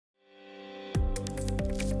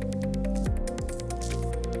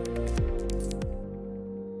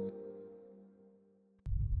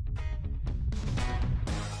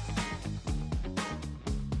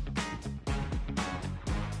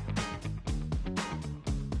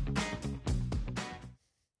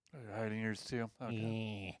hiding yours too.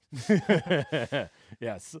 Okay.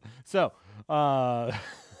 Yes. So,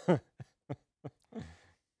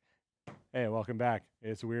 hey, welcome back.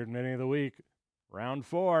 It's Weird Mini of the Week, round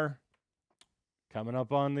 4. Coming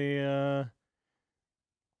up on the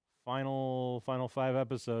final 5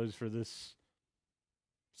 episodes for this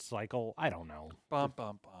cycle. I don't know. Bum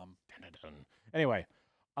bum bum. Dun-dun-dun. Anyway,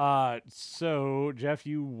 so Jeff,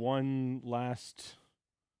 you won last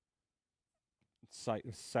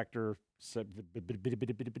sector.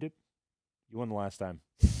 You won the last time.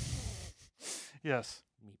 Yes.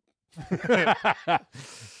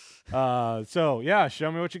 So yeah,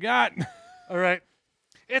 show me what you got. All right.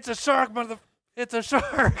 It's a shark, It's a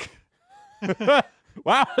shark.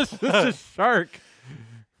 Wow, this is a shark.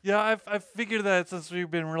 Yeah, I figured that since we've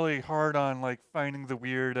been really hard on like finding the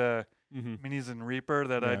weird minis and Reaper,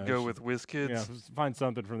 that Yeah, I'd go sh- with WizKids. Yeah, find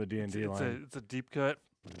something from the D&D line. It's a deep cut.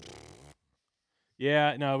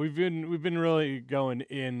 Yeah, no, we've been really going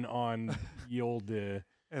in on the old.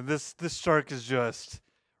 And this shark is just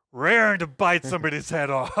raring to bite somebody's head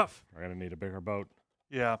off. We're gonna need a bigger boat.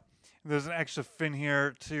 Yeah. There's an extra fin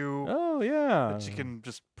here too Oh yeah, that you can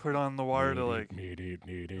just put on the water to like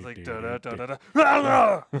It's like da da da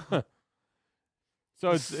da da.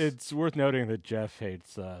 So it's worth noting that Jeff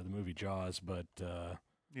hates the movie Jaws, but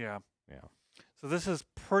Yeah. yeah. So this is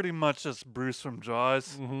pretty much just Bruce from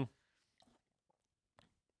Jaws, Mm-hmm.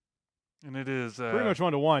 and it is Pretty much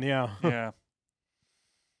 1-to-1, yeah. yeah.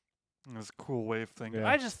 This cool wave thing. Yeah.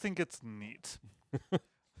 I just think it's neat.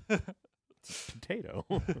 Potato.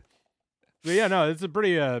 But yeah, no, it's a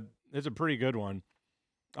pretty good one.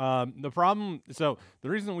 The problem, so the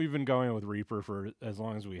reason we've been going with Reaper for as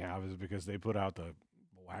long as we have is because they put out the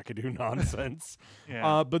wackadoo nonsense.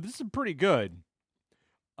 Yeah. But this is pretty good.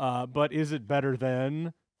 But is it better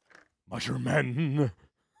than Mushroom Men?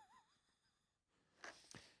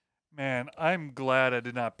 Man, I'm glad I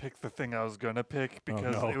did not pick the thing I was gonna pick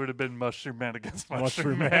because no. it would have been Mushroom Man against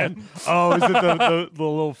Mushroom Mushroom Man. Man. Oh, is it the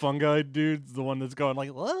little fungi dudes, the one that's going like,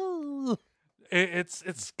 whoa?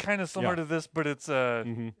 It's kind of similar Yeah. to this, but it's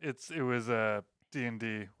Mhm. it was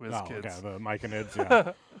D&D with Oh, kids. okay, the Mike and Ids,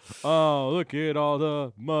 yeah. Oh, look at all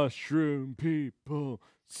the mushroom people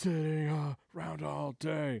sitting around all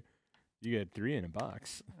day. You get 3 in a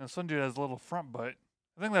box. And some dude has a little front butt.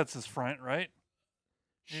 I think that's his front, right?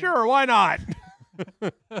 Sure, why not?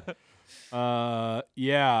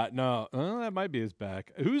 Yeah, no, that might be his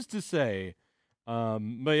back. Who's to say?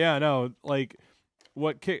 But yeah, no, like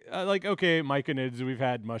okay, Mike and Ids, we've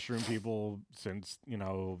had mushroom people since,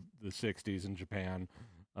 the 60s in Japan,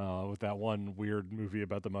 with that one weird movie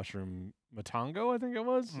about the mushroom Matango, I think it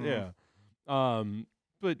was. Mhm. Yeah.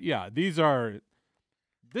 But yeah,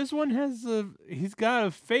 this one he's got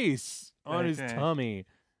a face on his Okay. tummy.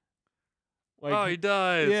 Oh, he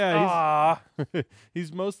does. yeah, Ah,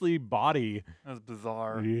 he's mostly body. that's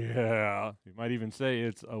bizarre. Yeah. You might even say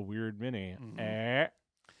it's a weird mini. Mhm.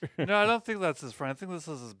 No, I don't think that's his front. I think this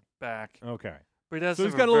is his back. Okay. But he does. So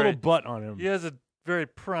he's have got a little very- butt on him. He has a very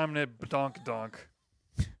prominent badonkadonk.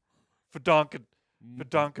 Badonkadonk.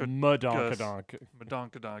 Madonkadonk.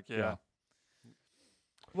 Badonkadonk, yeah. Yeah.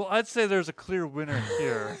 Well, I'd say there's a clear winner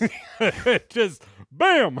here. Just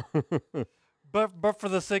bam. but for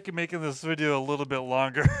the sake of making this video a little bit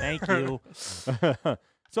longer. Thank you.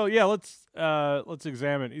 So yeah, let's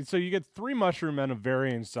examine. So you get 3 mushroom men of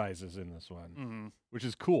varying sizes in this one, hmm which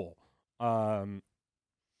is cool. They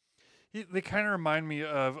kind of remind me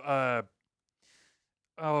of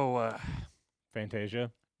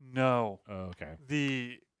Fantasia. no. Oh, okay.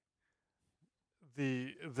 The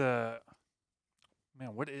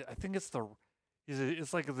man, I think it's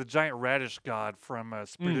it's like the giant radish god from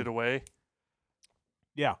Spirited Away.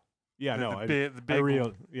 Yeah. Yeah. the, No. the, big, the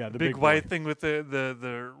big, Yeah. The big boy. white thing with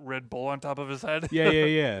the red bowl on top of his head.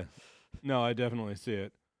 Yeah. No, I definitely see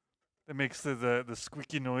it. That makes the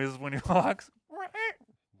squeaky noise when he walks.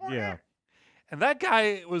 Yeah. And that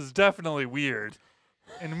guy was definitely weird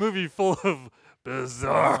in a movie full of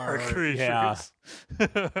bizarre creatures.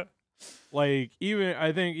 Yeah. Like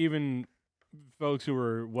I think even folks who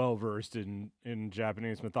were well versed in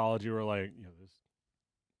Japanese mythology were like,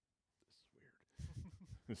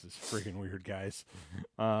 this is freaking weird, guys.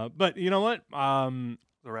 But you know what? The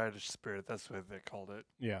radish spirit, that's what they called it.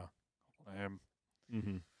 Yeah. Him.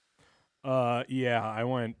 Mm-hmm. Yeah, I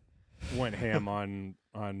went ham on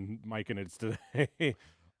Mike and It's today.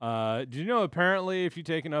 Did you know apparently if you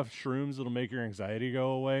take enough shrooms, it'll make your anxiety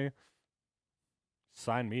go away?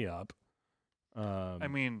 Sign me up. I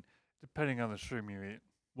mean, depending on the shroom you eat.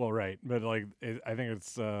 Well, right, but like I think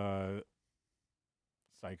it's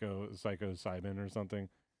psilocybin or something.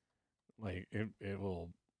 Like it will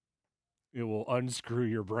it will unscrew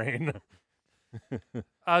your brain.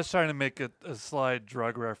 I was trying to make a slight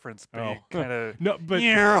drug reference, but kind of no, but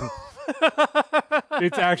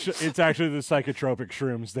it's actually the psychotropic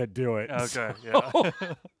shrooms that do it. Okay, so.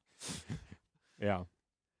 Yeah.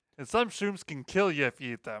 And some shrooms can kill you if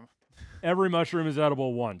you eat them. Every mushroom is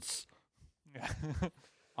edible once.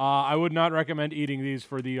 I would not recommend eating these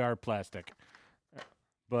for the plastic.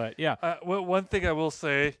 But yeah. One thing I will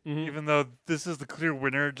say, even though this is the clear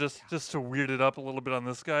winner, just to weird it up a little bit on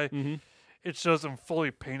this guy, it shows him fully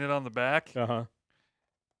painted on the back. Yeah,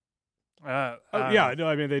 no,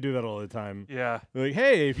 I mean they do that all the time. Yeah. Like,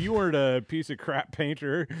 hey, if you weren't a piece of crap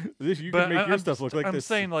painter, you could make your stuff look like this. I'm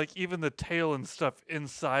saying, like, even the tail and stuff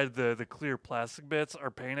inside the clear plastic bits are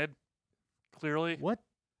painted clearly. What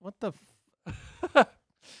the?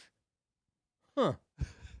 Huh.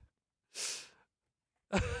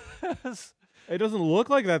 It doesn't look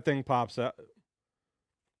like that thing pops out.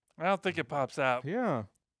 I don't think it pops out. Yeah.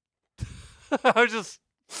 I was just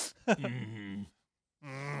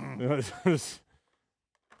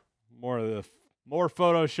more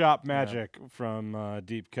Photoshop magic from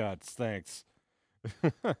Deep Cuts. Thanks.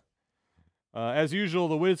 As usual,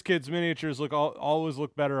 the WizKids miniatures always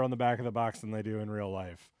look better on the back of the box than they do in real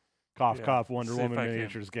life. Cough, cough. Wonder Woman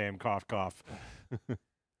miniatures game. Cough, cough. I'm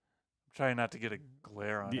trying not to get a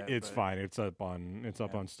glare on it. It's fine. It's up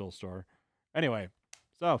on Still Store. Anyway,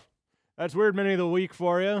 so. That's Weird Mini of the Week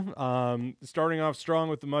for you. Starting off strong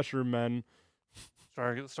with the Mushroom Men.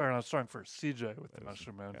 Starting off strong for CJ with the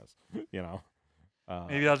Mushroom Men. Yes. You know.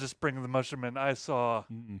 Maybe I'll just bring the Mushroom Men I saw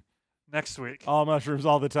next week. All mushrooms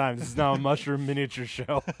all the time. This is now a mushroom miniature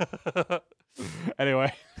show.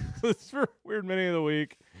 Anyway, this is for Weird Mini of the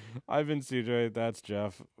Week. I've been CJ. That's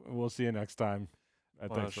Jeff. We'll see you next time.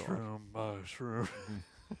 Mushroom.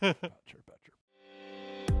 Chirp.